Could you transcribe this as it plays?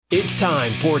It's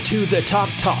time for To The Top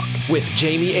Talk with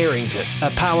Jamie Arrington, a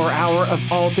power hour of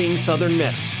all things Southern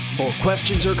Miss. For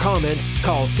questions or comments,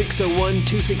 call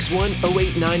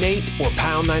 601-261-0898 or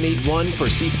pound 981 for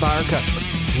C Spire customer.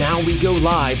 Now we go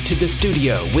live to the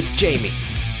studio with Jamie.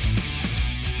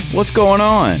 What's going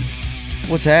on?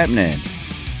 What's happening?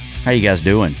 How you guys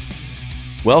doing?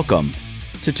 Welcome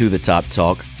to The Top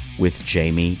Talk with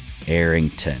Jamie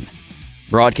Arrington.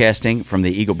 Broadcasting from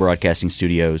the Eagle Broadcasting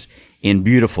Studios in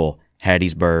beautiful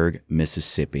Hattiesburg,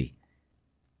 Mississippi.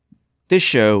 This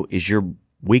show is your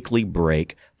weekly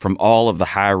break from all of the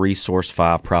High Resource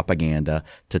 5 propaganda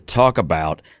to talk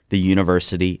about the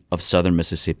University of Southern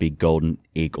Mississippi Golden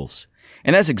Eagles.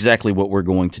 And that's exactly what we're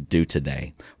going to do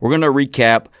today. We're going to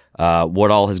recap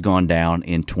what all has gone down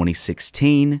in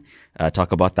 2016,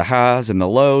 talk about the highs and the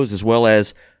lows, as well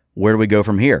as where do we go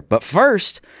from here. But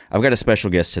first, I've got a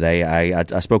special guest today.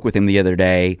 I spoke with him the other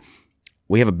day.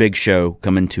 We have a big show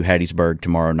coming to Hattiesburg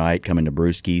tomorrow night, coming to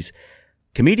Brewski's.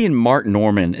 Comedian Mark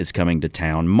Normand is coming to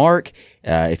town. Mark,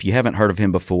 if you haven't heard of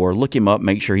him before, look him up.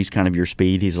 Make sure he's kind of your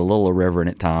speed. He's a little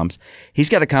irreverent at times. He's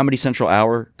got a Comedy Central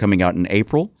Hour coming out in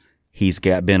April. He's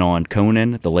been on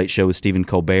Conan, The Late Show with Stephen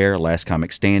Colbert, Last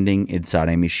Comic Standing, Inside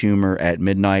Amy Schumer, At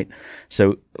Midnight.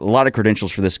 So a lot of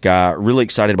credentials for this guy. Really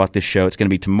excited about this show. It's going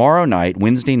to be tomorrow night,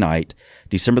 Wednesday night,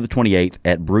 December the 28th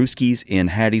at Brewski's in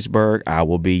Hattiesburg. I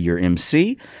will be your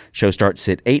MC. Show starts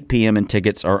at 8 p.m. and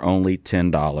tickets are only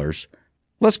 $10.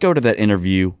 Let's go to that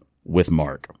interview with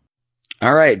Mark.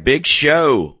 All right, big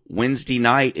show Wednesday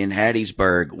night in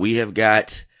Hattiesburg. We have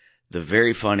got the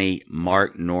very funny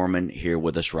Mark Normand here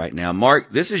with us right now.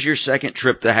 Mark, this is your second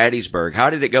trip to Hattiesburg. How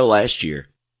did it go last year?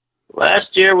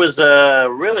 Last year was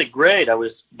really great. I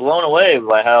was blown away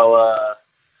by how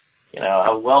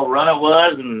well run it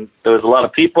was, and there was a lot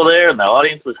of people there, and the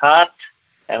audience was hot,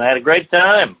 and I had a great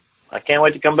time. I can't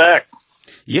wait to come back.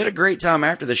 You had a great time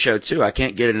after the show, too. I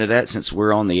can't get into that since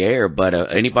we're on the air, but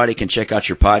anybody can check out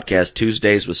your podcast,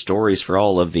 Tuesdays with Stories, for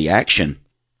all of the action.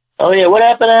 Oh, yeah. What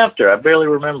happened after? I barely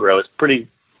remember. I was pretty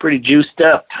juiced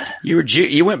up.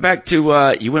 You went back to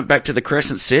the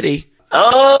Crescent City.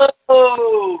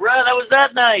 Oh, right. That was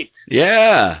that night.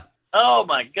 Yeah. Oh,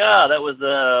 my God. That was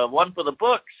one for the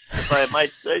books, if I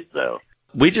might say so.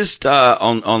 We just,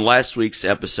 on last week's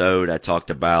episode, I talked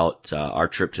about our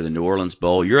trip to the New Orleans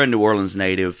Bowl. You're a New Orleans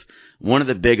native. One of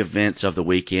the big events of the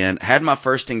weekend. Had my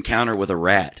first encounter with a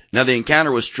rat. Now, the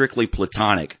encounter was strictly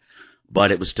platonic,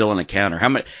 but it was still an encounter.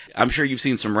 I'm sure you've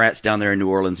seen some rats down there in New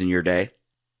Orleans in your day.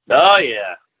 Oh,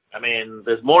 yeah. I mean,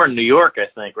 there's more in New York, I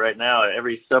think, right now.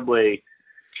 Every subway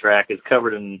track is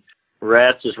covered in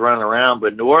rats just running around.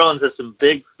 But New Orleans has some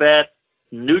big, fat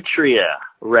nutria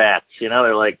rats. You know,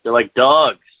 they're like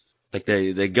dogs. Like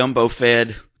they gumbo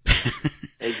fed.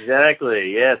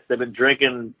 Exactly. Yes, they've been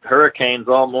drinking hurricanes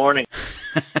all morning.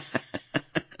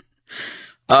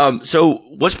 So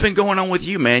what's been going on with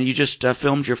you, man? You just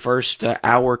filmed your first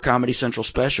hour Comedy Central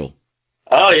special.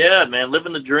 Oh yeah, man,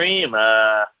 living the dream.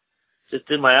 Just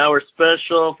did my hour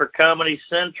special for Comedy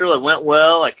Central. It went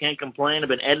well. I can't complain. I've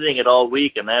been editing it all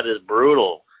week, and that is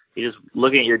brutal. You're just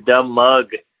looking at your dumb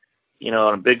mug,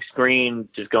 on a big screen,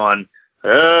 just going,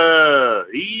 am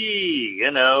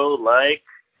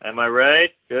I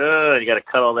right? Good. You got to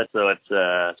cut all that, so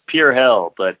it's pure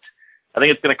hell. But I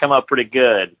think it's going to come out pretty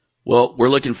good. Well, we're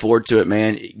looking forward to it,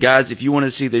 man. Guys, if you want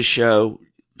to see this show,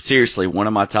 seriously, one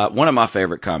of my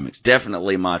favorite comics,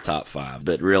 definitely my top 5.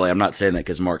 But really, I'm not saying that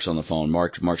because Mark's on the phone.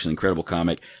 Mark's an incredible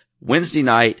comic. Wednesday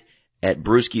night at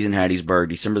Brewski's in Hattiesburg,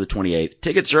 December the 28th.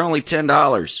 Tickets are only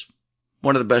 $10.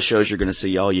 One of the best shows you're going to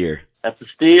see all year. That's a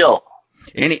steal.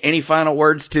 Any final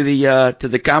words to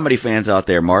the comedy fans out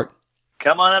there, Mark?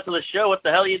 Come on out to the show. What the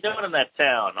hell are you doing in that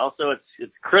town? Also,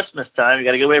 it's Christmas time. You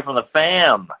got to get away from the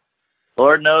fam.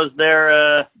 Lord knows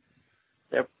they're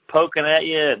poking at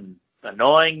you and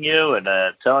annoying you and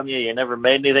telling you never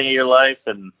made anything of your life.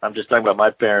 And I'm just talking about my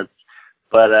parents.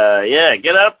 But yeah,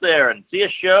 get out there and see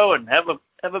a show and have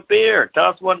a beer,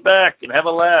 toss one back, and have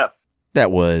a laugh.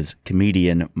 That was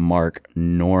comedian Mark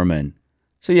Normand.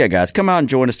 So yeah, guys, come out and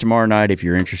join us tomorrow night if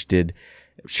you're interested.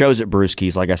 Show's at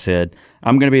Brewski's, like I said.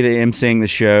 I'm going to be the emceeing the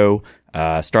show.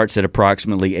 Starts at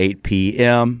approximately 8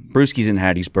 p.m. Brewski's in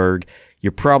Hattiesburg.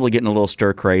 You're probably getting a little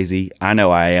stir crazy. I know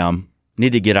I am.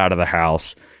 Need to get out of the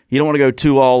house. You don't want to go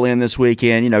too all in this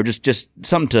weekend. Just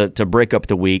something to break up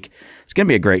the week. It's going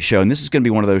to be a great show. And this is going to be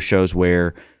one of those shows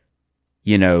where,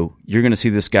 you're going to see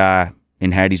this guy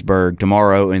in Hattiesburg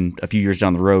tomorrow, and a few years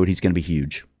down the road, he's going to be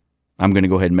huge. I'm going to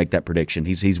go ahead and make that prediction.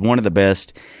 He's one of the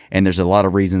best, and there's a lot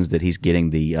of reasons that he's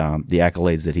getting the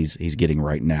accolades that he's getting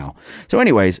right now. So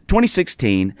anyways,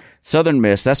 2016, Southern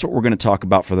Miss, that's what we're going to talk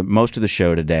about for most of the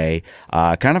show today.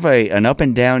 Kind of an up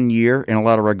and down year in a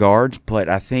lot of regards, but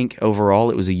I think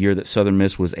overall it was a year that Southern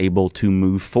Miss was able to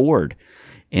move forward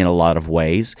in a lot of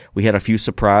ways. We had a few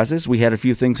surprises. We had a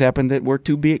few things happen that were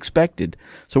to be expected.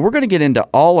 So we're going to get into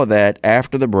all of that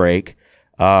after the break.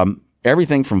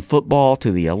 Everything from football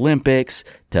to the Olympics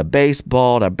to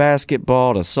baseball to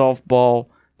basketball to softball.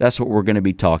 That's what we're going to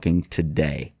be talking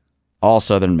today. All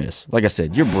Southern Miss. Like I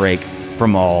said, your break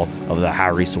from all of the High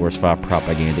Resource 5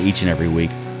 propaganda each and every week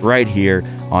right here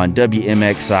on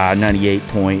WMXI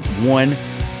 98.1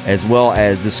 as well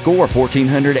as the Score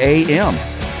 1400 AM.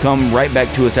 Come right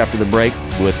back to us after the break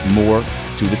with more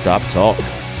To the Top Talk.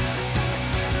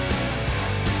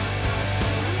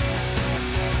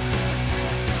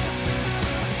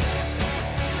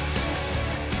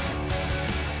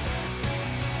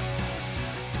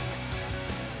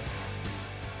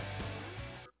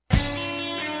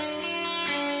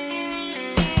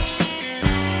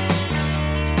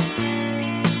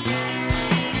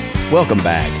 Welcome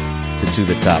back to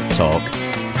the Top Talk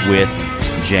with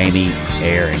Jamie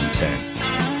Arrington.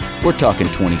 We're talking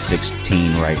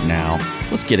 2016 right now.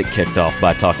 Let's get it kicked off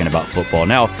by talking about football.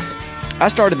 Now, I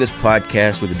started this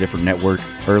podcast with a different network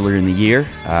earlier in the year.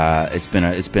 It's been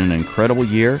an incredible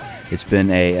year. It's been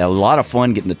a lot of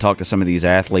fun getting to talk to some of these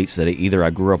athletes that either I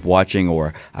grew up watching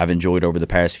or I've enjoyed over the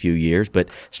past few years. But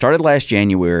started last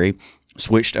January,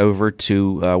 switched over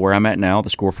to where I'm at now, the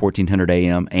Score 1400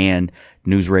 AM and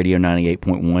News Radio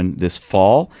 98.1 this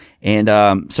fall.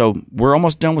 And so we're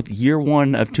almost done with year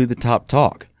one of To the Top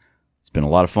Talk. It's been a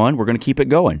lot of fun. We're going to keep it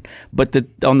going. But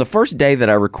on the first day that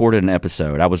I recorded an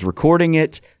episode, I was recording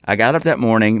it. I got up that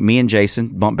morning. Me and Jason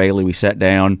Bump Bailey, we sat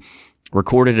down,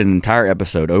 recorded an entire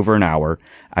episode, over an hour.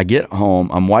 I get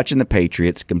home. I'm watching the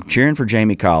Patriots. I'm cheering for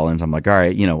Jamie Collins. I'm like, all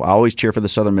right, I always cheer for the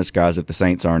Southern Miss guys if the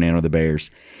Saints aren't in or the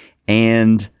Bears.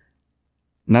 And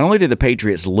not only did the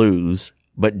Patriots lose,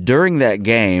 but during that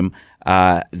game,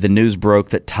 the news broke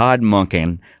that Todd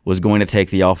Monken was going to take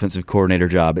the offensive coordinator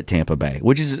job at Tampa Bay,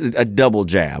 which is a double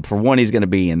jab. For one, he's going to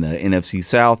be in the NFC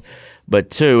South, but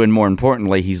two, and more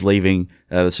importantly, he's leaving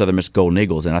the Southern Miss Golden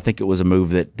Eagles. And I think it was a move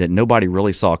that nobody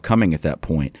really saw coming at that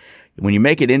point. When you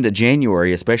make it into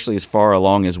January, especially as far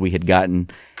along as we had gotten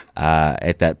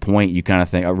at that point, you kind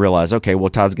of realize, okay, well,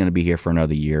 Todd's going to be here for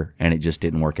another year, and it just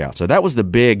didn't work out. So that was the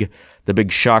big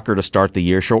shocker to start the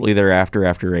year. Shortly thereafter,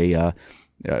 after a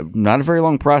not a very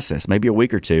long process, maybe a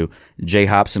week or two, Jay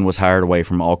Hopson was hired away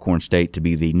from Alcorn State to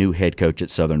be the new head coach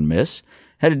at Southern Miss.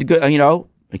 Had to go,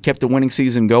 he kept the winning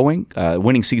season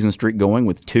streak going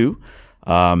with 2.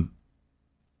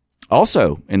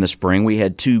 Also in the spring, we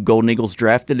had 2 Golden Eagles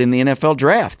drafted in the NFL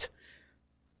draft.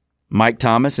 Mike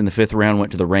Thomas in the 5th round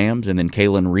went to the Rams, and then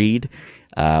Kalen Reed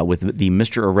with the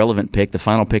Mr. Irrelevant pick, the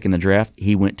final pick in the draft,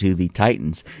 he went to the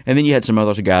Titans. And then you had some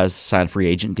other guys sign free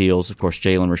agent deals. Of course,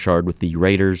 Jalen Richard with the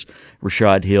Raiders,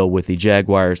 Rashad Hill with the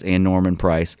Jaguars, and Norman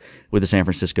Price with the San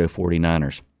Francisco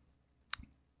 49ers.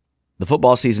 The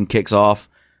football season kicks off.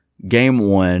 Game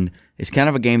 1 is kind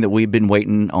of a game that we've been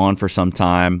waiting on for some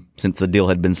time since the deal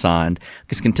had been signed,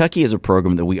 because Kentucky is a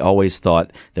program that we always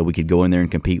thought that we could go in there and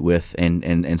compete with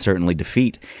and certainly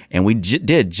defeat. And we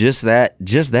did just that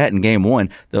in Game 1.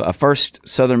 A first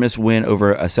Southern Miss win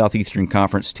over a Southeastern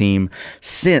Conference team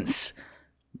since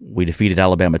we defeated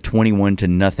Alabama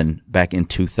 21-0 back in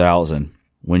 2000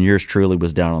 when yours truly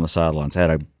was down on the sidelines.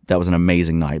 That was an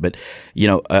amazing night. But,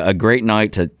 a great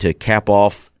night to cap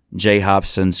off Jay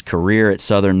Hopson's career at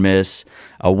Southern Miss,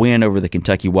 a win over the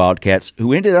Kentucky Wildcats,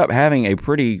 who ended up having a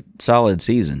pretty solid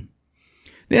season.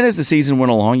 Then as the season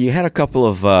went along, you had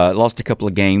lost a couple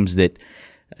of games that,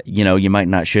 you might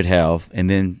not should have. And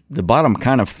then the bottom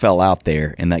kind of fell out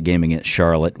there in that game against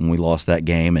Charlotte when we lost that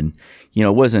game. And,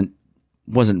 it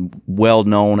wasn't well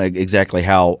known exactly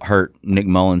how hurt Nick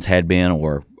Mullins had been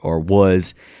or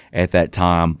was at that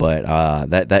time. But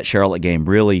that Charlotte game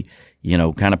really,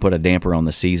 kind of put a damper on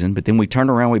the season. But then we turn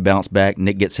around, we bounce back,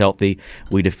 Nick gets healthy.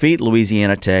 We defeat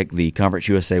Louisiana Tech, the Conference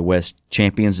USA West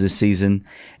champions this season,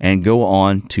 and go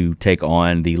on to take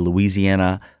on the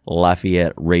Louisiana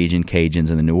Lafayette Ragin' Cajuns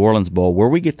in the New Orleans Bowl, where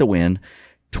we get the win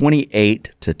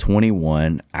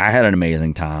 28-21. I had an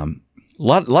amazing time.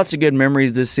 Lots of good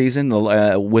memories this season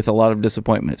with a lot of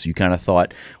disappointments. You kind of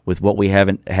thought with what we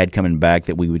haven't had coming back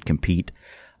that we would compete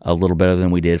a little better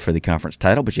than we did for the conference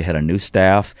title, but you had a new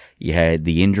staff. You had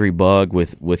the injury bug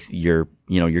with your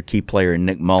key player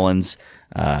Nick Mullins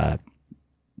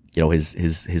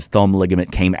his thumb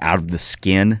ligament came out of the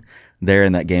skin there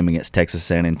in that game against Texas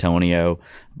San Antonio.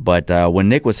 But when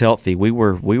Nick was healthy, we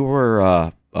were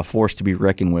a force to be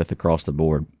reckoned with across the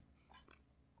board.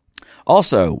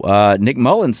 Also, Nick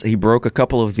Mullins, he broke a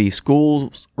couple of the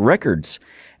school's records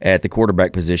at the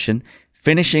quarterback position,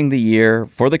 finishing the year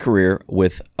for the career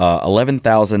with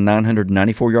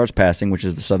 11,994 yards passing, which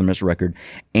is the Southern Miss record,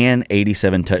 and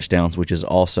 87 touchdowns, which is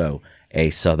also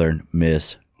a Southern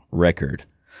Miss record.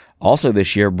 Also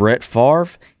this year, Brett Favre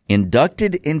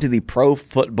inducted into the Pro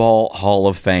Football Hall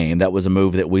of Fame. That was a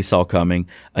move that we saw coming.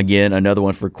 Again, another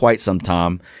one for quite some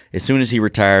time. As soon as he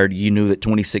retired, you knew that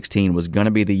 2016 was going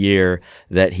to be the year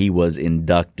that he was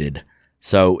inducted.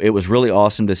 So it was really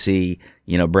awesome to see,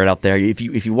 Brett out there. If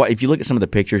you look at some of the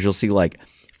pictures, you'll see like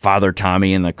Father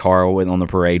Tommy in the car on the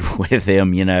parade with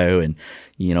him, and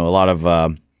a lot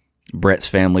of Brett's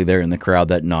family there in the crowd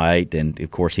that night. And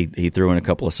of course, he threw in a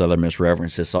couple of Southern Miss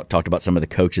references, talked about some of the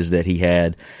coaches that he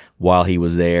had while he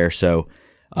was there. So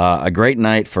a great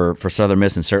night for Southern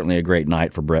Miss, and certainly a great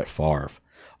night for Brett Favre.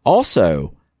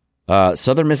 Also,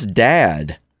 Southern Miss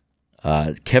dad,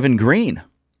 Kevin Green,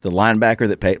 the linebacker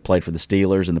that played for the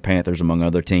Steelers and the Panthers, among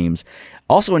other teams,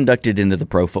 also inducted into the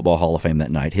Pro Football Hall of Fame that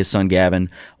night. His son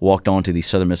Gavin walked on to the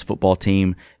Southern Miss football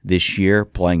team this year,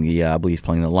 playing I believe he's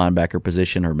playing the linebacker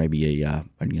position, or maybe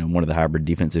one of the hybrid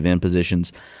defensive end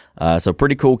positions. So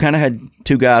pretty cool. Kind of had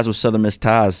two guys with Southern Miss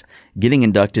ties getting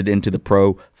inducted into the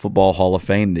Pro Football Hall of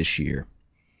Fame this year.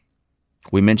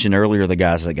 We mentioned earlier the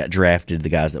guys that got drafted, the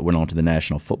guys that went on to the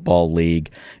National Football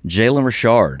League. Jalen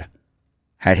Richard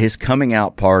had his coming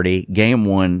out party, game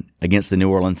 1 against the New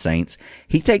Orleans Saints.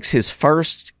 He takes his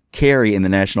first carry in the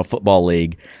National Football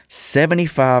League,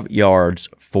 75 yards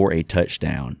for a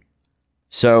touchdown.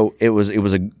 So it was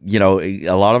a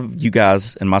lot of you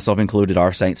guys, and myself included,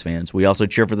 are Saints fans. We also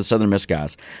cheer for the Southern Miss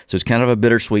guys. So it's kind of a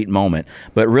bittersweet moment,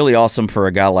 but really awesome for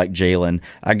a guy like Jalen,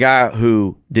 a guy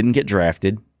who didn't get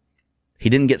drafted. He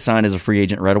didn't get signed as a free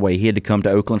agent right away. He had to come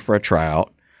to Oakland for a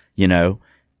tryout,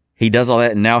 He does all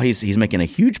that, and now he's making a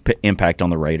huge impact on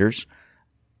the Raiders.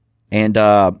 And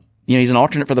he's an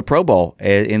alternate for the Pro Bowl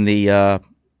as a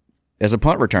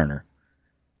punt returner.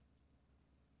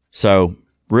 So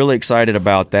really excited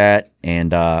about that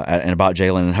and about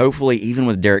Jalen, and hopefully, even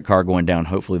with Derek Carr going down,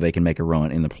 hopefully they can make a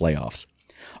run in the playoffs.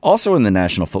 Also in the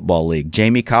National Football League,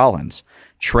 Jamie Collins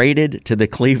traded to the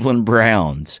Cleveland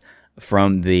Browns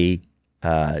from the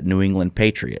New England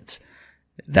Patriots.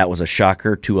 That was a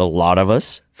shocker to a lot of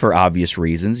us for obvious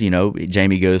reasons.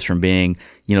 Jamie goes from being,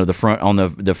 the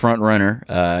front runner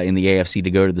in the AFC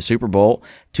to go to the Super Bowl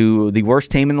to the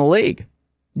worst team in the league,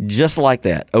 just like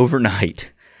that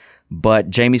overnight. But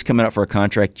Jamie's coming up for a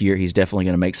contract year. He's definitely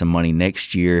going to make some money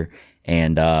next year,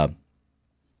 and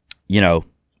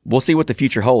we'll see what the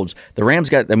future holds. The Browns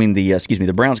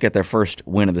got their first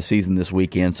win of the season this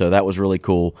weekend, so that was really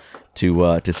cool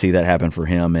to see that happen for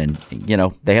him. And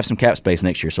they have some cap space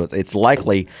next year, so it's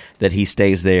likely that he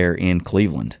stays there in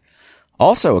Cleveland.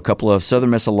 Also, a couple of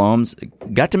Southern Miss alums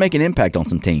got to make an impact on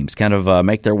some teams, kind of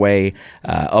make their way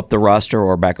up the roster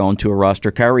or back onto a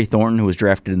roster. Kyrie Thornton, who was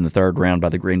drafted in the 3rd round by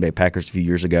the Green Bay Packers a few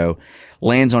years ago,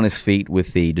 lands on his feet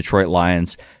with the Detroit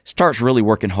Lions, starts really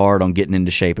working hard on getting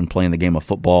into shape and playing the game of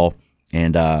football.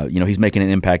 And, he's making an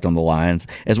impact on the Lions,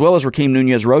 as well as Rakeem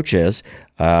Nunez-Roches,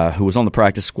 who was on the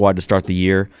practice squad to start the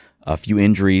year. A few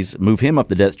injuries move him up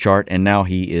the depth chart, and now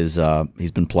he's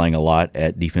been playing a lot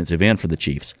at defensive end for the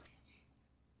Chiefs.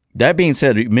 That being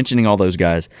said, mentioning all those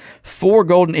guys, 4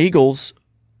 Golden Eagles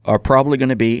are probably going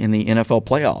to be in the NFL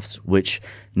playoffs, which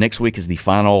next week is the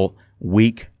final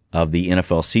week of the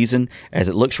NFL season. As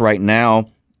it looks right now,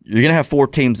 you're going to have 4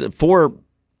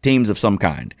 teams of some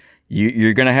kind.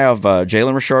 You're going to have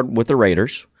Jalen Richard with the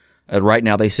Raiders. Right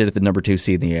now, they sit at the number 2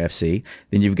 seed in the AFC.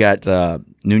 Then you've got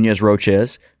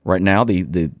Nunez-Roches. Right now,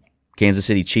 the Kansas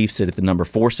City Chiefs sit at the number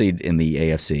 4 seed in the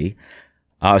AFC.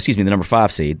 The number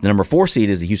 5 seed. The number 4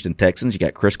 seed is the Houston Texans. You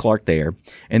got Chris Clark there.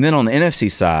 And then on the NFC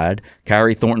side,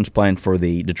 Kyrie Thornton's playing for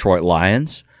the Detroit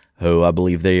Lions, who I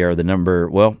believe they are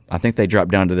I think they dropped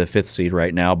down to the 5th seed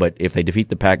right now, but if they defeat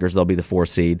the Packers, they'll be the 4th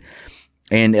seed.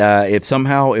 And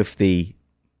if the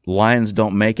Lions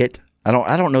don't make it, I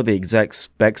don't know the exact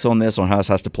specs on this, on how this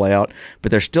has to play out,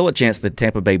 but there's still a chance that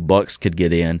Tampa Bay Bucks could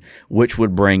get in, which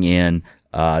would bring in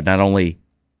not only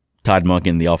Todd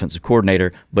Monken, the offensive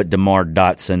coordinator, but DeMar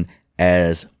Dotson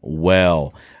as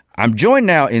well. I'm joined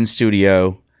now in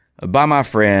studio by my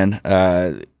friend,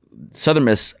 Southern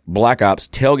Miss Black Ops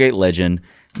tailgate legend,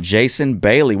 Jason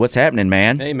Bailey. What's happening,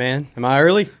 man? Hey, man. Am I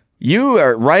early? You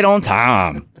are right on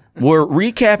time. We're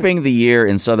recapping the year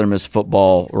in Southern Miss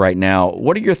football right now.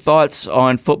 What are your thoughts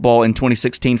on football in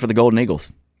 2016 for the Golden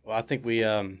Eagles? Well, I think you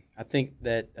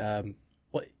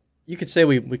could say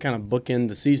we kind of bookend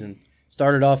the season.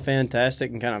 Started off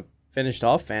fantastic and kind of finished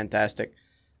off fantastic,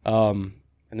 and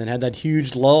then had that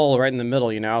huge lull right in the middle.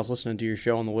 I was listening to your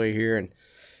show on the way here, and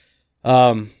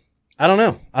I don't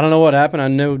know. I don't know what happened. I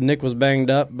know Nick was banged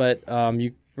up, but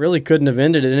you really couldn't have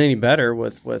ended it any better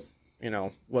with what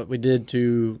we did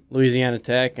to Louisiana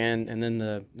Tech and then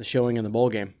the showing in the bowl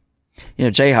game.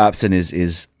 Jay Hopson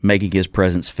is making his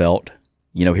presence felt.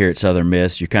 Here at Southern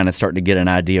Miss, you're kind of starting to get an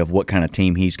idea of what kind of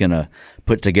team he's going to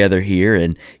put together here.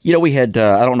 And, we had,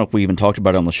 I don't know if we even talked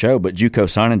about it on the show, but JUCO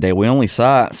signing day, we only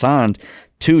signed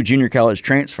 2 junior college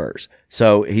transfers.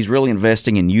 So he's really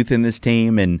investing in youth in this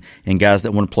team and guys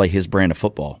that want to play his brand of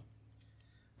football.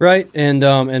 Right.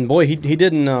 And boy, he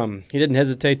didn't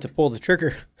hesitate to pull the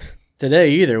trigger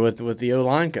today either with the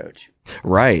O-line coach.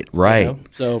 Right.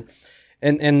 So,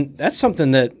 and that's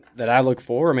something that I look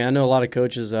for. I mean, I know a lot of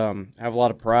coaches have a lot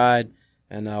of pride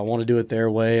and want to do it their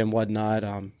way and whatnot.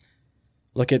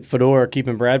 Look at Fedora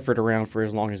keeping Bradford around for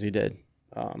as long as he did.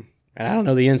 And I don't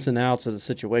know the ins and outs of the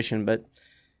situation, but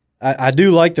I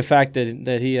do like the fact that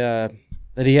he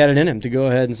had it in him to go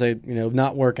ahead and say,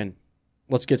 not working.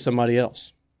 Let's get somebody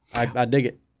else. I dig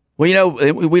it. Well,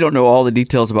 we don't know all the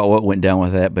details about what went down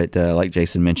with that, but like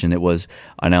Jason mentioned, it was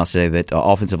announced today that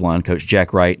offensive line coach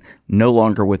Jack Wright no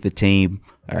longer with the team.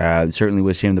 Certainly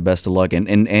wish him the best of luck.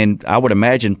 And I would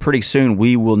imagine pretty soon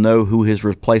we will know who his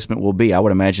replacement will be. I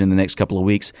would imagine in the next couple of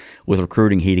weeks with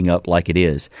recruiting heating up like it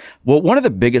is. Well, one of the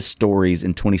biggest stories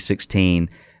in 2016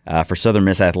 for Southern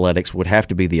Miss athletics would have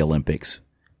to be the Olympics.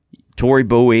 Tori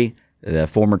Bowie, the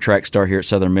former track star here at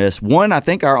Southern Miss, won, I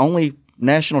think, our only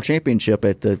national championship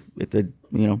at the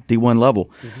D1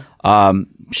 level.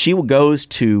 Mm-hmm. She goes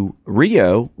to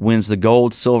Rio, wins the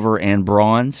gold, silver, and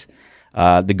bronze.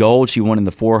 The gold she won in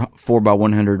the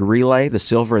 4x100 relay, the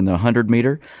silver in the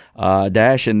 100-meter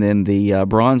dash, and then the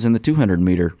bronze in the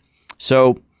 200-meter.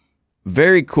 So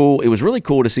very cool. It was really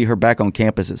cool to see her back on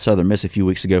campus at Southern Miss a few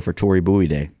weeks ago for Tori Bowie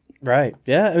Day. Right.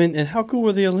 Yeah. I mean, and how cool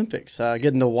were the Olympics?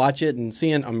 Getting to watch it and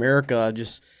seeing America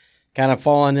just kind of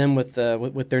falling in with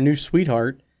their new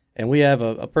sweetheart, and we have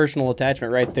a personal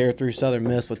attachment right there through Southern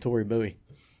Miss with Tori Bowie.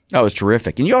 That was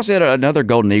terrific. And you also had another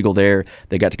Golden Eagle there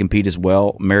that got to compete as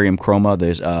well, Miriam Croma,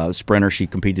 the sprinter. She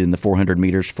competed in the 400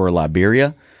 meters for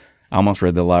Liberia. I almost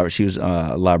read she was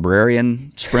a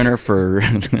librarian sprinter for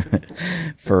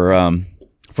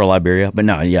Liberia. But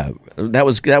no, yeah, that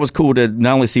was cool to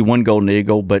not only see one Golden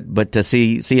Eagle, but to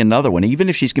see another one. Even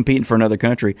if she's competing for another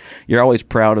country, you're always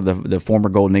proud of the former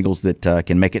Golden Eagles that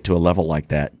can make it to a level like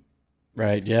that.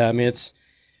 Right. Yeah. I mean, it's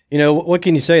what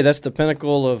can you say? That's the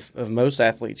pinnacle of most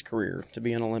athletes' career, to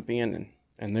be an Olympian,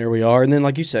 and there we are. And then,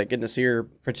 like you said, getting to see her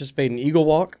participate in Eagle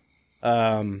Walk,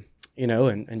 and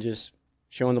just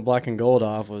showing the black and gold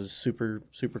off was super,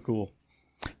 super cool.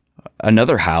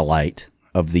 Another highlight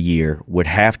of the year would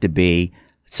have to be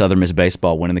Southern Miss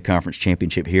baseball winning the conference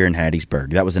championship here in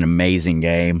Hattiesburg. That was an amazing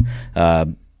game.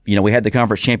 We had the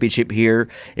conference championship here.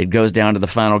 It goes down to the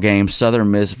final game,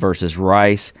 Southern Miss versus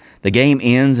Rice. The game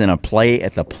ends in a play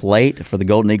at the plate for the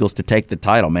Golden Eagles to take the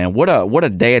title, man. What a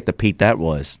day at the Pete that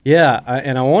was. Yeah,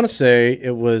 and I want to say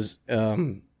it was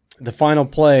the final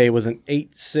play was an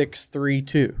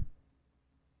 8-6-3-2,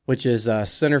 which is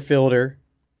center fielder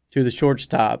to the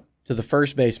shortstop to the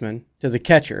first baseman to the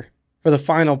catcher for the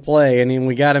final play, and then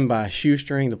we got him by a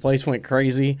shoestring. The place went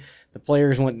crazy. The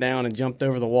players went down and jumped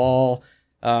over the wall.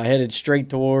 Headed straight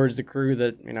towards the crew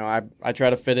that I try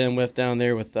to fit in with down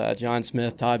there with John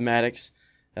Smith, Todd Maddox,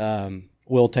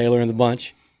 Will Taylor, and the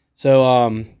bunch.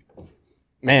 So,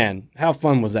 man, how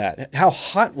fun was that? How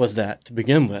hot was that to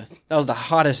begin with? That was the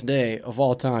hottest day of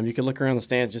all time. You could look around the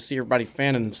stands, just see everybody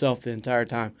fanning themselves the entire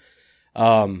time.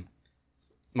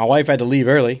 My wife had to leave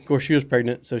early. Of course, she was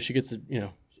pregnant, so she gets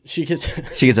she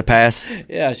gets a pass.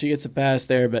 Yeah, she gets a pass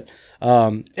there. But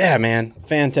yeah, man,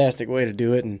 fantastic way to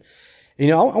do it. And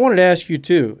I wanted to ask you,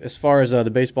 too, as far as the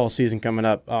baseball season coming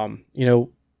up,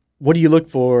 what do you look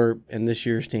for in this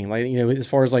year's team? Like, as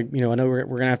far as I know we're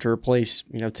going to have to replace,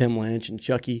 Tim Lynch and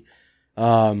Chucky.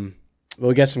 But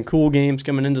we got some cool games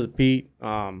coming into the Pete.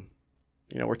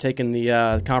 We're taking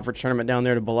the conference tournament down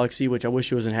there to Biloxi, which I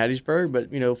wish it was in Hattiesburg. But,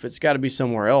 if it's got to be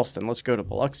somewhere else, then let's go to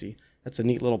Biloxi. That's a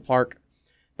neat little park.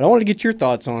 But I wanted to get your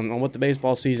thoughts on what the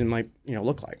baseball season might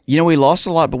look like. We lost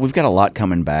a lot, but we've got a lot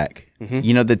coming back.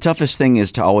 Mm-hmm. The toughest thing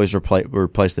is to always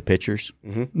replace the pitchers,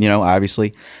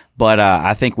 obviously. But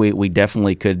I think we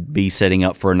definitely could be setting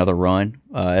up for another run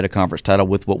at a conference title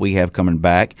with what we have coming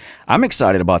back. I'm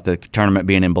excited about the tournament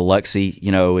being in Biloxi.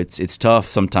 It's tough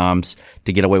sometimes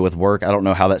to get away with work. I don't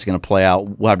know how that's going to play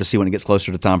out. We'll have to see when it gets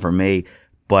closer to time for me.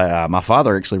 But my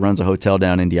father actually runs a hotel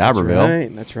down in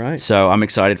D'Iberville. That's right. So I'm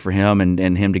excited for him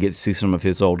and him to get to see some of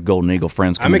his old Golden Eagle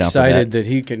friends coming down for that. I'm excited that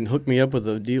he can hook me up with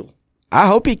a deal. I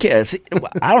hope he can.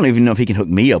 I don't even know if he can hook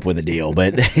me up with a deal,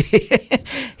 but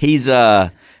he's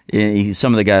some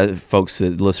of the folks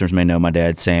that listeners may know. My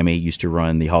dad, Sammy, used to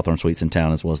run the Hawthorne Suites in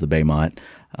town as well as the Baymont,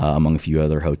 among a few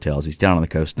other hotels. He's down on the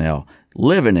coast now,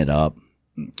 living it up.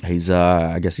 He's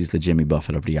I guess he's the Jimmy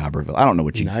Buffett of D'Iberville. I don't know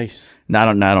what you. Nice. I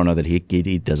don't know that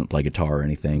he doesn't play guitar or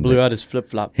anything. Blew out his flip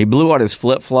flop. He blew out his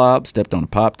flip flop. Stepped on a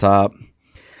pop top.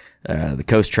 The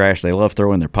coast trash. They love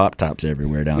throwing their pop tops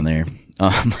everywhere down there.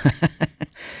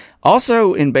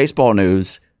 Also in baseball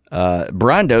news,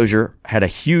 Brian Dozier had a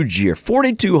huge year.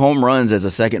 42 home runs as a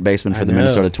second baseman for the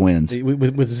Minnesota Twins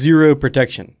with zero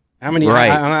protection. How many? Right.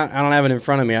 I don't have it in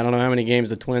front of me. I don't know how many games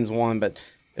the Twins won, but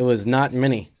it was not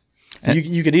many. So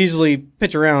you could easily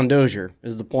pitch around Dozier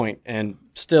is the point, and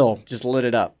still just lit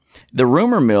it up. The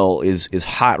rumor mill is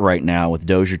hot right now with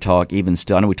Dozier talk. Even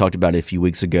still, I know we talked about it a few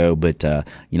weeks ago, but the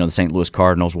St. Louis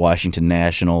Cardinals, Washington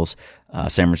Nationals,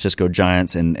 San Francisco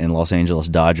Giants, and Los Angeles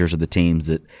Dodgers are the teams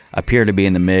that appear to be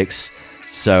in the mix.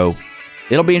 So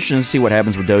it'll be interesting to see what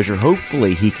happens with Dozier.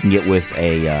 Hopefully, he can get with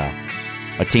a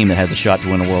team that has a shot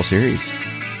to win a World Series.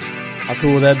 How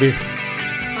cool would that be?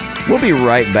 We'll be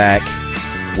right back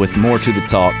with more to the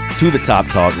top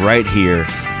talk right here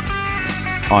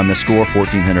on the Score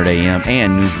 1400 AM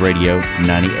and News Radio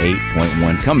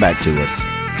 98.1. Come back to us.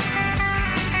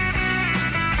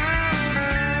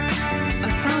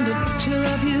 I found a picture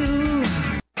of you.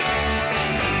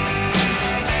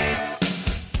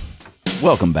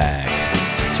 Welcome back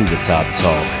to the Top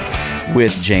Talk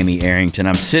with Jamie Arrington.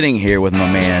 I'm sitting here with my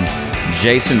man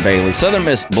Jason Bailey, Southern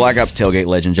Miss Black Ops tailgate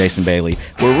legend Jason Bailey.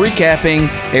 We're recapping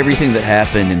everything that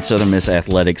happened in Southern Miss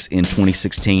athletics in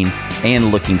 2016 and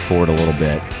looking forward a little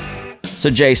bit. So,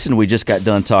 Jason, we just got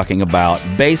done talking about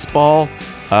baseball.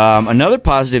 Another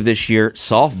positive this year,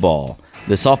 softball.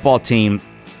 The softball team,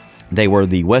 they were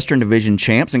the Western Division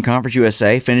champs in Conference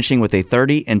USA, finishing with a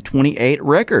 30-28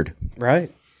 record.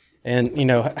 Right. And,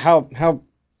 how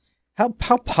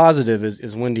positive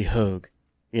is Wendy Hogue?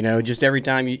 Just every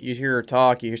time you hear her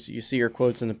talk, you see her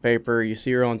quotes in the paper, you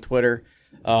see her on Twitter.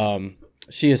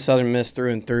 She is Southern Miss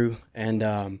through and through,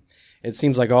 and it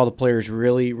seems like all the players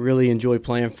really, really enjoy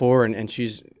playing for her, and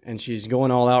she's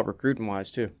going all out recruiting wise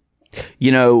too.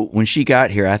 When she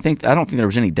got here, I don't think there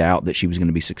was any doubt that she was going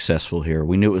to be successful here.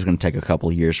 We knew it was going to take a couple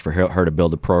of years for her to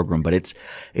build the program, but it's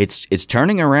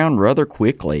turning around rather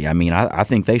quickly. I mean, I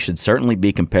think they should certainly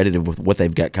be competitive with what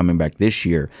they've got coming back this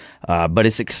year. But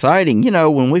it's exciting.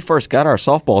 When we first got our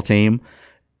softball team,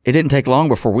 it didn't take long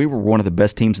before we were one of the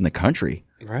best teams in the country.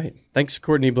 Right. Thanks,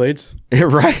 Courtney Blades.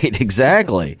 Right,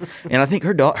 exactly. And I think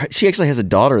she actually has a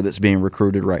daughter that's being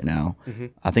recruited right now. Mm-hmm.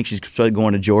 I think she's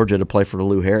going to Georgia to play for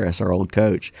Lou Harris, our old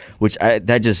coach. You talk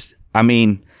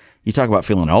about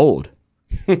feeling old.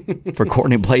 For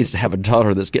Courtney Blades to have a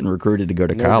daughter that's getting recruited to go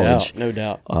to college. No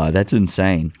doubt. That's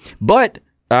insane. But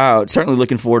certainly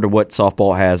looking forward to what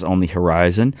softball has on the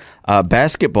horizon.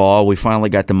 Basketball, we finally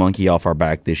got the monkey off our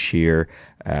back this year.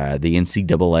 The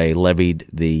NCAA levied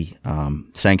the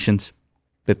sanctions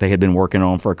that they had been working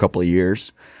on for a couple of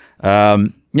years.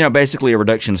 Basically a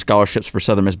reduction of scholarships for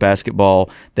Southern Miss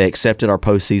basketball. They accepted our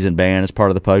postseason ban as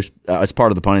part of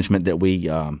the punishment that we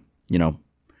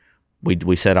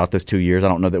set out those 2 years. I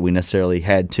don't know that we necessarily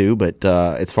had to, but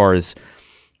as far as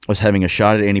us having a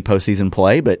shot at any postseason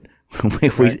play, but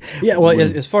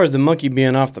as far as the monkey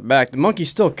being off the back, the monkey's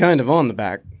still kind of on the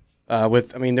back. I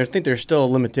think there's still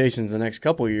limitations the next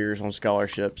couple of years on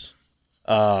scholarships.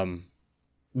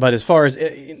 But as far as,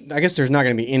 I guess there's not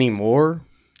going to be any more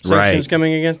sanctions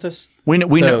coming against us. We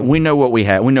know what we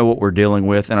have. We know what we're dealing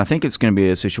with, and I think it's going to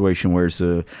be a situation where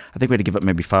I think we had to give up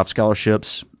maybe 5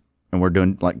 scholarships, and we're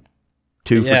doing like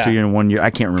 2 for 2 years and 1 year. I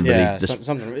can't remember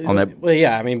something on that. Well,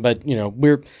 yeah, but we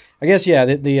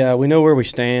know where we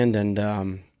stand, and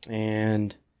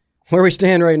where we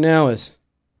stand right now is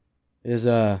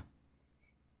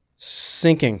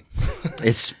sinking.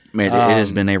 It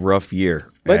has been a rough year.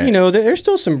 But there's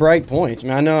still some bright points.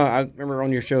 I remember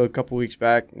on your show a couple weeks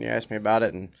back, and you asked me about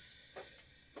it, and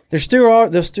there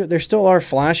still are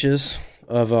flashes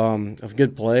of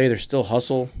good play. There's still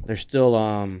hustle. There's still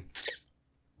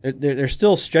there's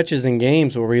still stretches in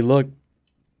games where we look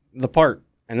the part,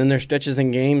 and then there's stretches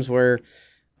in games where,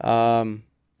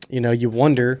 you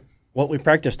wonder what we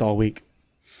practiced all week.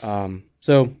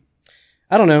 So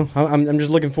I don't know. I'm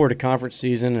just looking forward to conference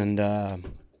season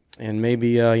and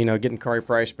maybe getting Kari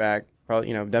Price back.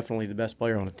 Probably definitely the best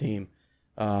player on the team.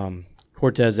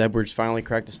 Cortez Edwards finally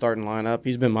cracked the starting lineup.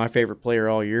 He's been my favorite player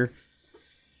all year.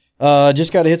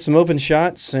 Just got to hit some open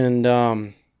shots and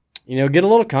get a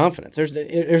little confidence.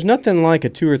 There's nothing like a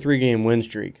 2 or 3 game win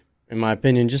streak, in my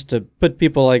opinion, just to put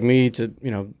people like me to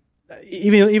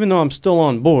even though I'm still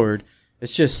on board.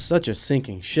 It's just such a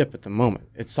sinking ship at the moment.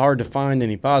 It's hard to find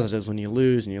any positives when you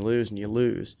lose and you lose and you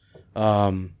lose.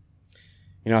 I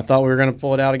thought we were going to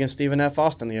pull it out against Stephen F.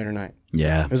 Austin the other night.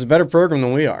 Yeah. It was a better program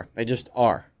than we are. They just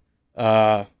are.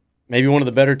 Maybe one of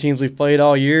the better teams we've played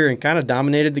all year and kind of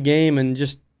dominated the game and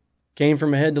just came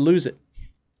from ahead to lose it.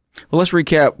 Well, let's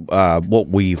recap what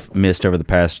we've missed over the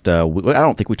past I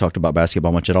don't think we talked about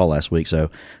basketball much at all last week, so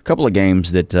a couple of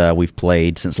games that we've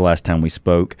played since the last time we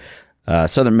spoke.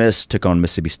 Southern Miss took on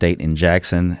Mississippi State in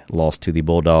Jackson, lost to the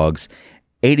Bulldogs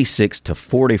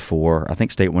 86-44. I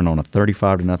think State went on a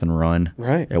 35-0 run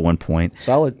at one point.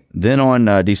 Solid. Then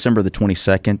on December the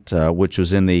 22nd, which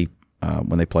was in the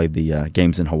when they played the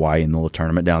games in Hawaii in the little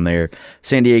tournament down there,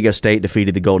 San Diego State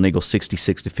defeated the Golden Eagles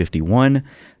 66-51.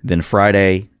 Then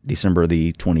Friday, December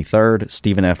the 23rd,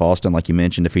 Stephen F. Austin, like you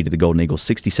mentioned, defeated the Golden Eagles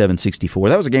 67-64.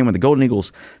 That was a game when the Golden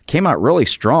Eagles came out really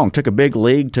strong, took a big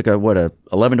lead, took a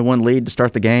 11-1 lead to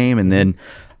start the game, and then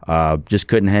just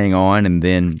couldn't hang on. And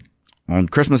then on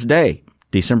Christmas Day,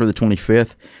 December the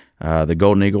 25th, the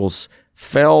Golden Eagles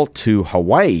fell to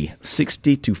Hawaii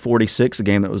 60-46, a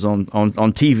game that was on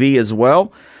TV as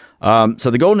well. So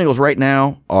the Golden Eagles right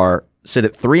now sit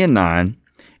at 3-9,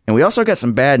 and we also got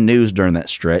some bad news during that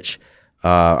stretch.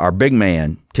 Our big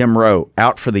man, Tim Rowe,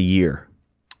 out for the year.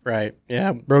 Right.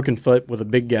 Yeah, broken foot with a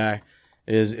big guy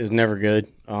is never good.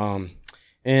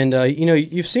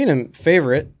 You've seen him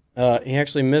favorite. He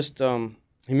actually missed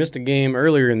a game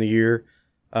earlier in the year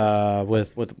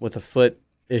with a foot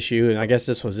issue, and I guess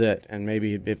this was it, and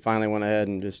maybe it finally went ahead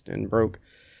and broke.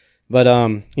 But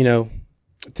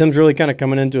Tim's really kind of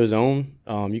coming into his own.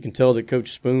 You can tell that Coach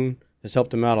Spoon has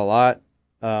helped him out a lot.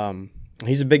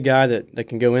 He's a big guy that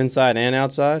can go inside and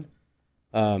outside,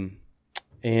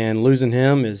 and losing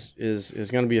him is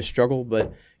going to be a struggle.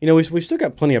 But we've still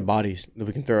got plenty of bodies that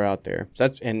we can throw out there. So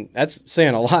that's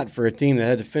saying a lot for a team that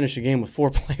had to finish a game with 4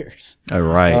 players. Oh,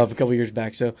 right. A couple years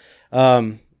back. So.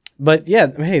 But, yeah,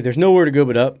 hey, there's nowhere to go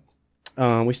but up.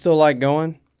 We still like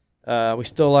going. We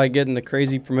still like getting the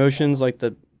crazy promotions like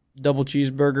the double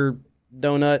cheeseburger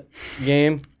donut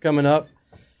game coming up.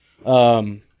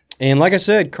 And like I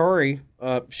said, Kari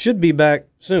should be back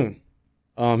soon.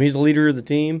 He's the leader of the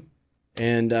team.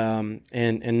 And none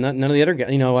of the other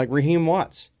guys, like Raheem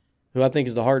Watts, who I think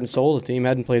is the heart and soul of the team,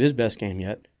 hadn't played his best game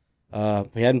yet.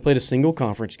 He hadn't played a single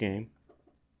conference game.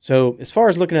 So as far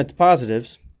as looking at the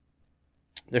positives,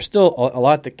 there's still a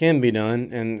lot that can be done,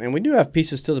 and we do have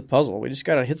pieces to the puzzle. We just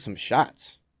got to hit some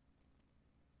shots.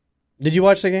 Did you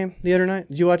watch the game the other night?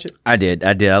 Did you watch it? I did.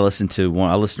 I listened to one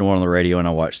on the radio, and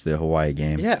I watched the Hawaii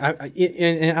game. Yeah,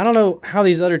 and I don't know how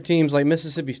these other teams like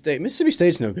Mississippi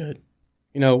State's no good.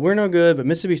 We're no good, but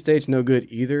Mississippi State's no good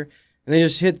either. And they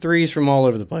just hit threes from all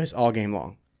over the place all game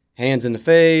long. Hands in the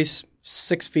face,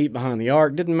 6 feet behind the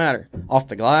arc, didn't matter. Off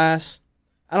the glass.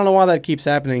 I don't know why that keeps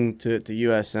happening to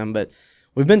USM, but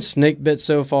we've been snake bit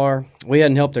so far. We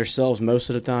hadn't helped ourselves most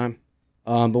of the time.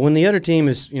 But when the other team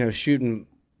is, shooting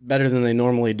better than they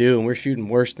normally do, and we're shooting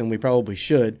worse than we probably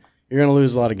should, you're going to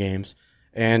lose a lot of games.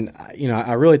 And,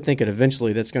 I really think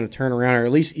eventually that's going to turn around or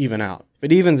at least even out. If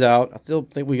it evens out, I still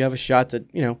think we have a shot to,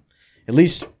 at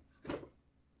least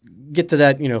get to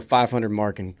that, 500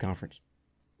 mark in conference.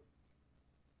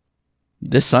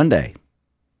 This Sunday,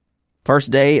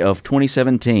 first day of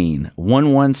 2017,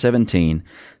 1-1-17,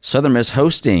 Southern Miss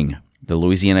hosting the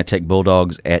Louisiana Tech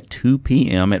Bulldogs at 2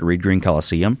 p.m. at Reed Green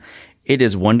Coliseum. It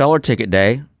is $1 ticket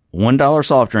day, $1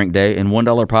 soft drink day, and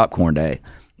 $1 popcorn day.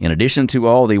 In addition to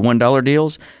all the $1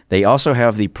 deals, they also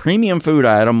have the premium food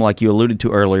item, like you alluded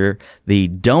to earlier, the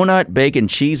donut bacon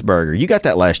cheeseburger. You got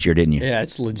that last year, didn't you? Yeah,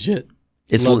 it's legit.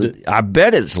 I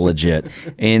bet it's legit.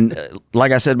 And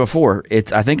like I said before,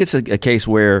 I think it's a case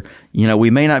where, we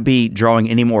may not be drawing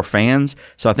any more fans.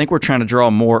 So I think we're trying to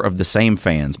draw more of the same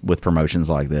fans with promotions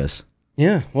like this.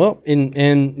 Yeah. Well, and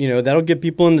that'll get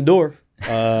people in the door.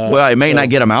 Well, it may not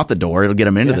get them out the door. It'll get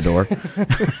them into the door.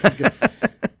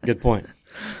 Good point.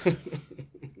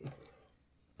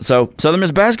 So Southern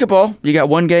Miss basketball, you got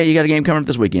one game. You got a game coming up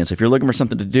this weekend. So if you're looking for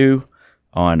something to do,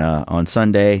 on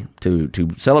Sunday to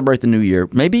celebrate the new year.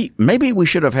 Maybe we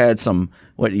should have had some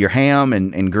your ham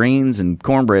and greens and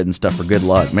cornbread and stuff for good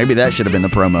luck. Maybe that should have been the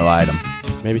promo item.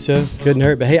 Maybe so. Couldn't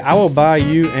hurt. But hey, I will buy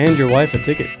you and your wife a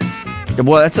ticket.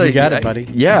 Well, that's You got it, buddy.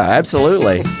 Yeah,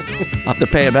 absolutely. I'll have to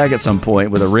pay it back at some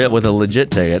point with a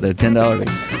legit ticket, a $10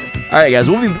 ticket. All right, guys,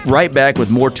 we'll be right back with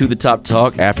more To the Top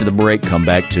talk after the break. Come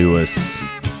back to us.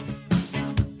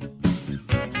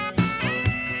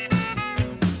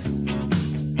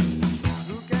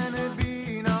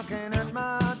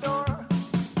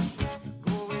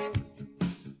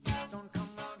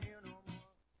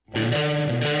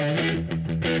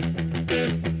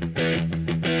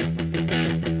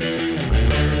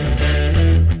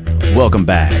 Welcome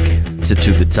back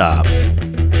to the Top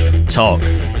Talk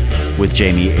with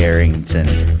Jamie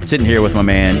Arrington. Sitting here with my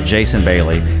man, Jason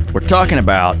Bailey. We're talking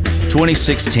about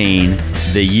 2016,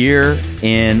 the year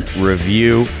in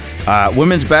review.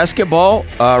 Women's basketball,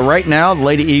 right now, the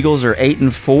Lady Eagles are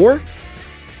 8-4.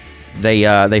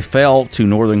 They fell to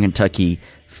Northern Kentucky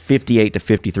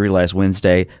 58-53 last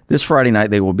Wednesday. This Friday night,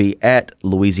 they will be at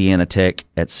Louisiana Tech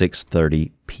at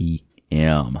 6:30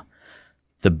 p.m.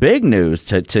 The big news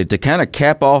to kind of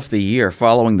cap off the year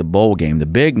following the bowl game, the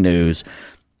big news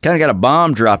kind of got a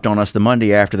bomb dropped on us the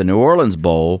Monday after the New Orleans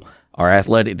Bowl. Our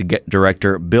athletic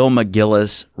director, Bill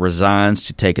McGillis, resigns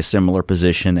to take a similar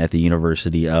position at the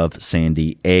University of San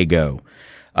Diego.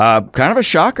 Kind of a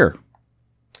shocker.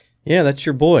 Yeah, that's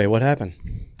your boy. What happened?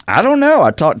 I don't know. I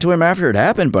talked to him after it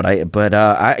happened, but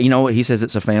he says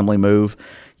it's a family move.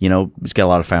 You know, he's got a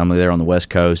lot of family there on the West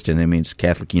Coast, and I mean, it's a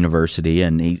Catholic university,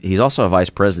 and he's also a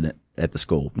vice president at the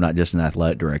school, not just an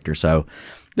athletic director. So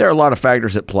there are a lot of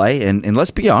factors at play, and let's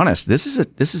be honest, this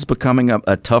is becoming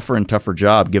a tougher and tougher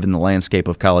job given the landscape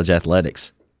of college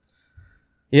athletics.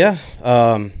 Yeah,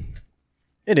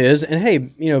 it is. And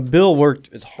hey, you know, Bill worked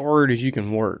as hard as you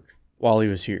can work while he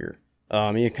was here.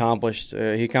 He accomplished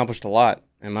a lot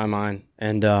in my mind,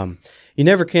 and you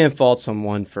never can fault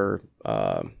someone for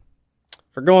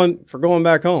going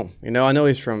back home. You know, I know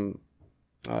he's from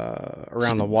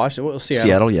around the Washington,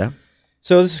 Seattle, yeah.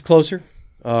 So this is closer,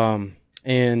 and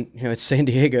you know, it's San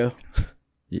Diego.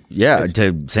 Yeah, It's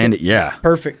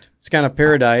perfect. It's kind of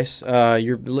paradise.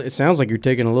 It sounds like you're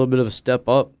taking a little bit of a step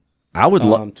up. I would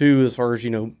love too, as far as, you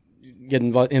know,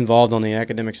 getting involved on the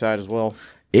academic side as well.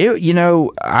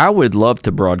 I would love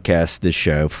to broadcast this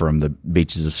show from the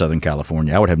beaches of Southern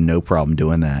California. I would have no problem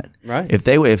doing that. Right. If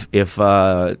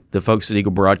the folks at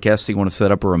Eagle Broadcasting want to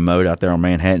set up a remote out there on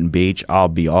Manhattan Beach, I'll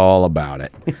be all about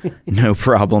it. No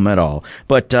problem at all.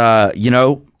 But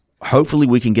hopefully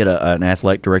we can get an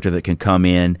athletic director that can come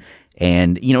in.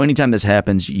 And, you know, anytime this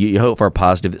happens, you hope for a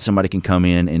positive that somebody can come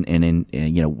in and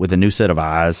you know, with a new set of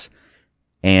eyes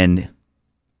and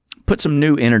put some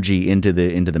new energy into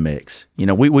the mix. You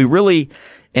know, we really,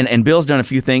 and Bill's done a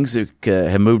few things that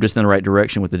have moved us in the right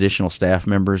direction with additional staff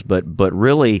members, but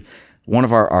really one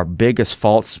of our biggest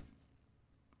faults,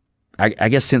 I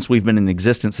guess, since we've been in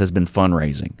existence has been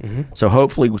fundraising. Mm-hmm. So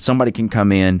hopefully somebody can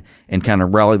come in and kind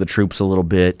of rally the troops a little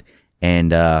bit and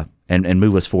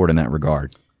move us forward in that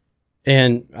regard.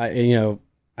 And I know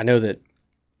that,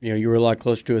 you know, you were a lot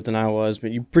closer to it than I was,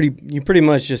 but you pretty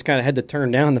much just kind of had to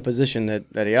turn down the position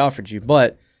that he offered you.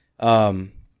 But,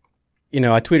 you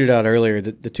know, I tweeted out earlier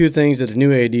that the two things that a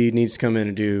new AD needs to come in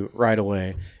and do right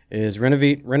away is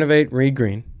renovate Reed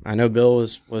Green. I know Bill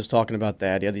was talking about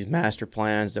that. He had these master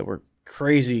plans that were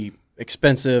crazy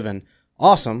expensive and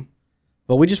awesome,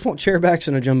 but we just want chairbacks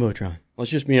and a jumbotron.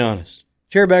 Let's just be honest.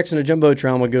 Chairbacks and a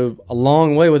jumbotron would go a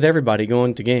long way with everybody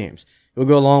going to games. It would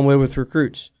go a long way with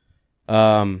recruits.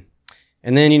 And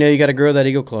then, you know, you got to grow that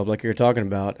Eagle Club like you're talking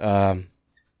about.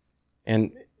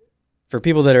 And for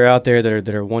people that are out there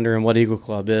that are wondering what Eagle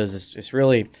Club is, it's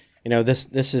really, you know, this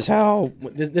is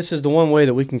the one way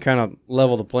that we can kind of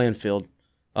level the playing field,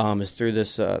 is through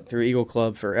through Eagle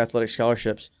Club for athletic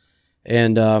scholarships.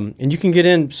 And you can get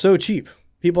in so cheap.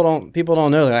 People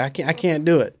don't know that. I can't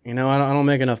do it. You know, I don't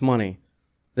make enough money.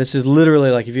 This is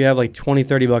literally like if you have like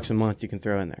 $20-$30 a month you can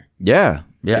throw in there. Yeah.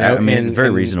 Yeah. You know, I mean, it's very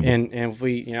reasonable. And if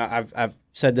we, you know, I've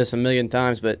said this a million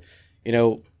times, but, you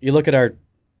know, you look at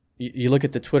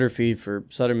the Twitter feed for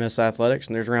Southern Miss Athletics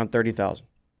and there's around 30,000.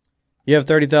 You have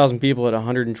 30,000 people at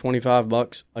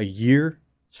 $125 a year.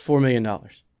 It's $4 million. How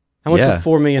much is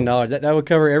 $4 million? That would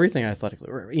cover everything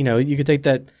athletically. You know, you could take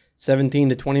that $17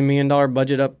 to $20 million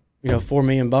budget up, you know, $4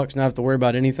 million, not have to worry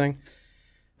about anything.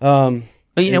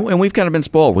 And we've kind of been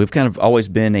spoiled. We've kind of always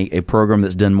been a program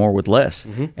that's done more with less.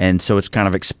 And so it's kind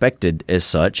of expected as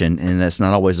such, and that's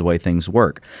not always the way things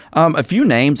work. A few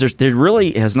names. There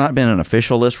really has not been an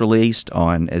official list released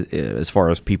on as far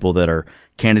as people that are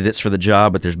candidates for the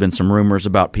job, but there's been some rumors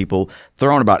about people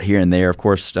thrown about here and there. Of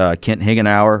course, Kent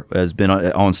Higenauer has been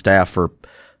on staff for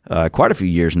quite a few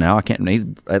years now. He's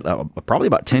probably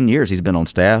about 10 years he's been on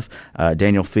staff.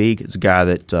 Daniel Feig is a guy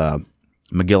that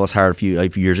McGillis hired a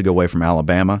few years ago away from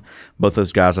Alabama. Both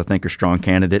those guys, I think, are strong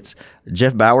candidates.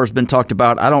 Jeff Bower's been talked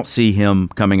about. I don't see him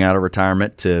coming out of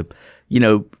retirement to,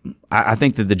 I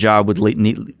think that the job would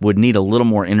need a little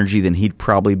more energy than he'd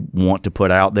probably want to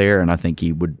put out there, and I think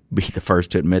he would be the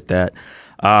first to admit that.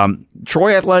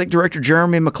 Troy Athletic Director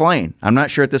Jeremy McClain. I'm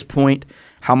not sure at this point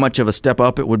how much of a step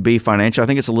up it would be financially. I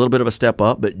think it's a little bit of a step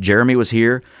up, but Jeremy was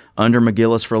here under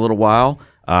McGillis for a little while,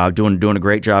 doing a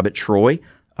great job at Troy.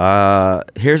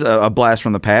 Here's a blast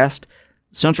from the past.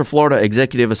 Central Florida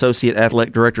Executive Associate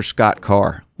Athletic Director Scott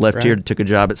Carr left here, took a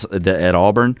job at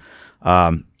Auburn.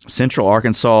 Central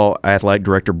Arkansas Athletic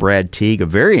Director Brad Teague, a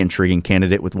very intriguing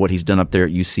candidate with what he's done up there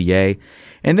at UCA.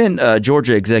 And then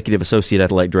Georgia Executive Associate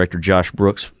Athletic Director Josh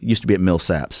Brooks, used to be at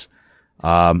Millsaps.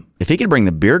 If he could bring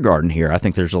the beer garden here, I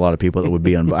think there's a lot of people that would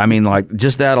be on. I mean, like,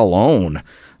 just that alone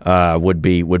would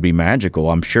be magical,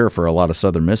 I'm sure, for a lot of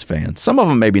Southern Miss fans. Some of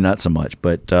them maybe not so much,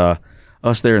 but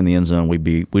us there in the end zone, we'd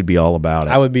be all about it.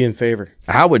 I would be in favor.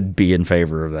 I would be in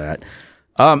favor of that.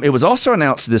 It was also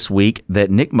announced this week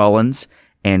that Nick Mullins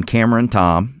and Cameron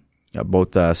Tom,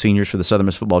 both seniors for the Southern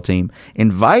Miss football team,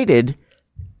 invited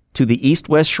to the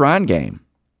East-West Shrine game.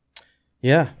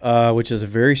 Yeah, which is a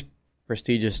very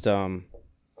prestigious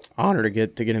honor to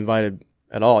get invited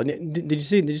at all. Did you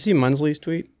see Munsley's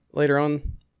tweet later on?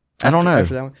 I don't know.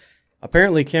 After that one?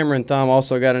 Apparently, Cameron Tom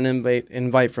also got an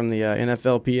invite from the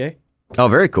NFLPA. Oh,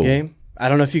 very cool game. I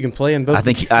don't know if you can play in both. I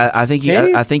think you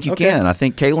can. I think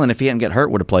Kalen, if he hadn't get hurt,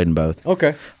 would have played in both.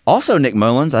 Okay. Also, Nick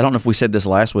Mullins, I don't know if we said this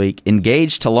last week,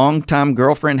 engaged to longtime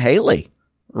girlfriend Haley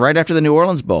right after the New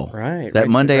Orleans Bowl. Right. That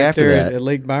Monday after that. At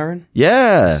Lake Byron?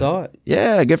 Yeah. I saw it.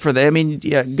 Yeah, good for them. I mean,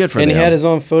 yeah, good for them. And he had his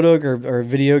own photo or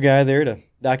video guy there to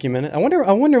document it. I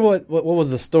wonder what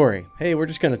was the story. Hey, we're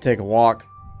just going to take a walk.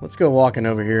 Let's go walking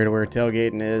over here to where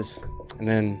tailgating is. And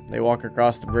then they walk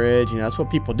across the bridge. That's what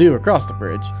people do across the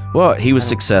bridge. Well, he was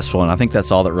successful, and I think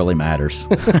that's all that really matters.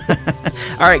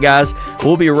 All right, guys,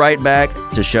 we'll be right back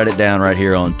to shut it down right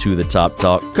here on To The Top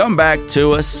Talk. Come back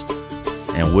to us,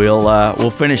 and we'll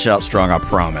finish out strong, I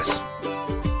promise.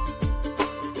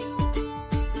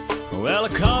 Well, I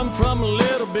come from a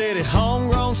little bitty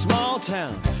homegrown small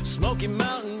town. Smoky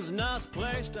Mountains, nice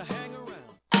place to hang around.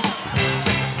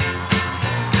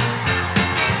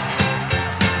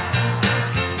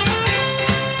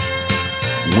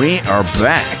 We are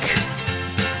back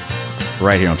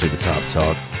right here on To The Top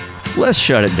Talk. Let's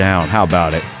shut it down. How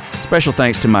about it? Special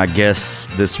thanks to my guests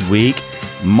this week.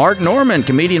 Mark Norman,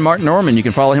 comedian Mark Norman. You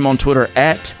can follow him on Twitter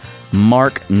at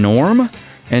Mark Norm.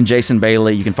 And Jason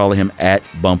Bailey, you can follow him at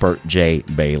Bumper J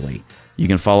Bailey. You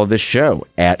can follow this show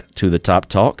at To The Top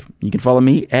Talk. You can follow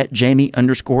me at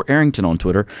Jamie_Arrington on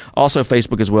Twitter. Also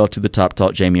Facebook as well, To The Top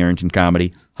Talk, Jamie Arrington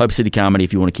Comedy. Hub City Comedy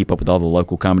if you want to keep up with all the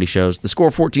local comedy shows. The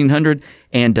Score 1400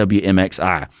 and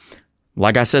WMXI.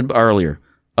 Like I said earlier,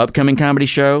 upcoming comedy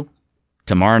show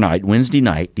tomorrow night, Wednesday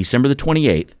night, December the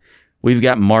 28th. We've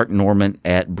got Mark Norman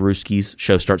at Brewski's.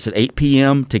 Show starts at 8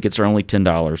 p.m. Tickets are only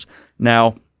 $10.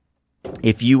 Now,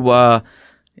 if you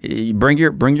bring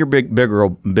your big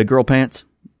girl pants.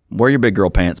 Wear your big girl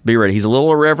pants. Be ready. He's a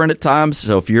little irreverent at times,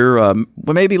 so if you're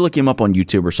maybe look him up on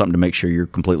YouTube or something to make sure you're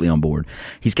completely on board.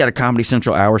 He's got a Comedy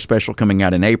Central Hour special coming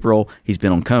out in April. He's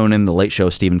been on Conan, The Late Show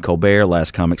with Stephen Colbert,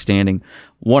 Last Comic Standing.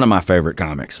 One of my favorite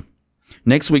comics.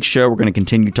 Next week's show, we're going to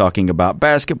continue talking about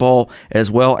basketball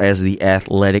as well as the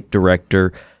athletic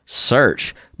director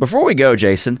search. Before we go,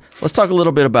 Jason, let's talk a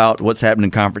little bit about what's happening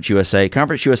in Conference USA.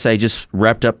 Conference USA just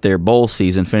wrapped up their bowl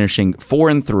season, finishing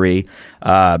 4-3.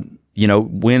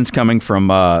 Wins coming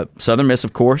from Southern Miss,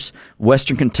 of course.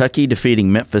 Western Kentucky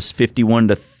defeating Memphis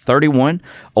 51-31.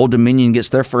 Old Dominion gets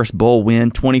their first bowl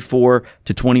win,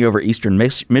 24-20 over Eastern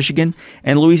Michigan.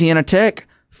 And Louisiana Tech,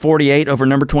 48 over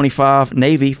number 25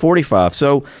 Navy, 45.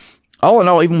 So, all in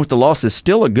all, even with the losses,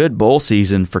 still a good bowl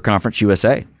season for Conference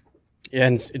USA. Yeah,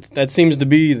 and that seems to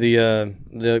be the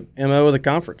MO of the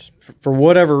conference. For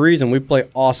whatever reason, we play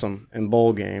awesome in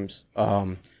bowl games.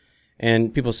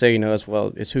 And people say,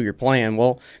 it's who you're playing.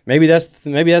 Well, maybe that's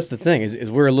the thing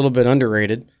is we're a little bit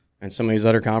underrated, and some of these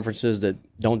other conferences that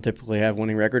don't typically have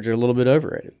winning records are a little bit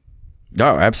overrated.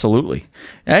 Oh, absolutely.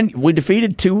 And we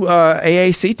defeated two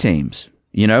AAC teams.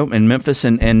 and Memphis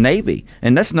and Navy.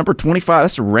 And that's number 25.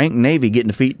 That's a ranked Navy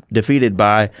getting defeated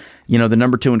by, the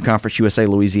number 2 in Conference USA,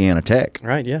 Louisiana Tech.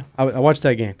 Right, yeah. I watched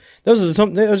that game. Those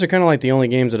are kind of like the only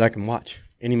games that I can watch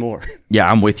anymore. Yeah,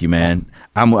 I'm with you, man.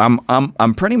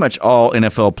 I'm pretty much all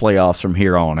NFL playoffs from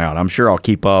here on out. I'm sure I'll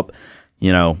keep up,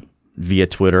 via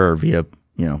Twitter or via,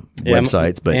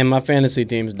 websites. But my fantasy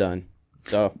team's done.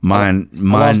 So mine I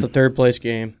lost the third place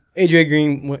game. AJ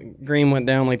Green went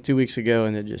down like 2 weeks ago,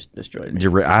 and it just destroyed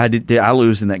me. I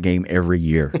lose in that game every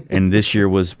year, and this year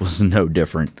was no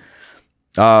different.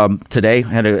 Today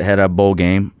had a bowl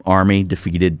game. Army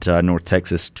defeated North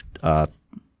Texas 31-28.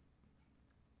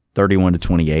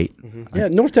 Mm-hmm. Yeah,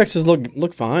 North Texas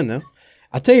looked fine though.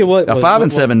 I tell you what, a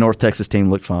 5-7 North Texas team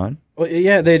looked fine. Well,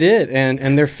 yeah, they did,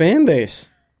 and their fan base.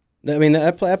 I mean,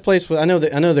 that place was. I know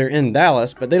they're in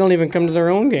Dallas, but they don't even come to their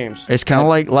own games. It's kind of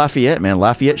like Lafayette, man.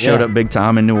 Lafayette showed up big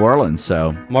time in New Orleans.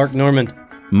 So Mark Norman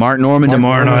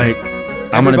tomorrow night.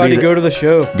 I'm gonna go to the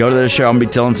show. Go to the show. I'm gonna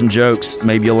be telling some jokes.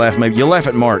 Maybe you'll laugh. Maybe you'll laugh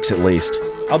at Mark's at least.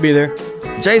 I'll be there.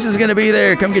 Jason's gonna be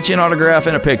there. Come get you an autograph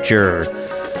and a picture.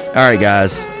 All right,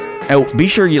 guys. Oh, be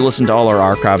sure you listen to all our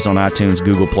archives on iTunes,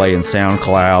 Google Play, and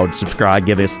SoundCloud. Subscribe,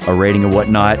 give us a rating and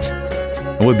whatnot.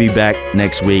 And we'll be back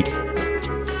next week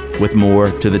with more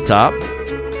To the Top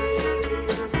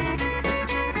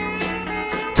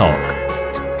Talk.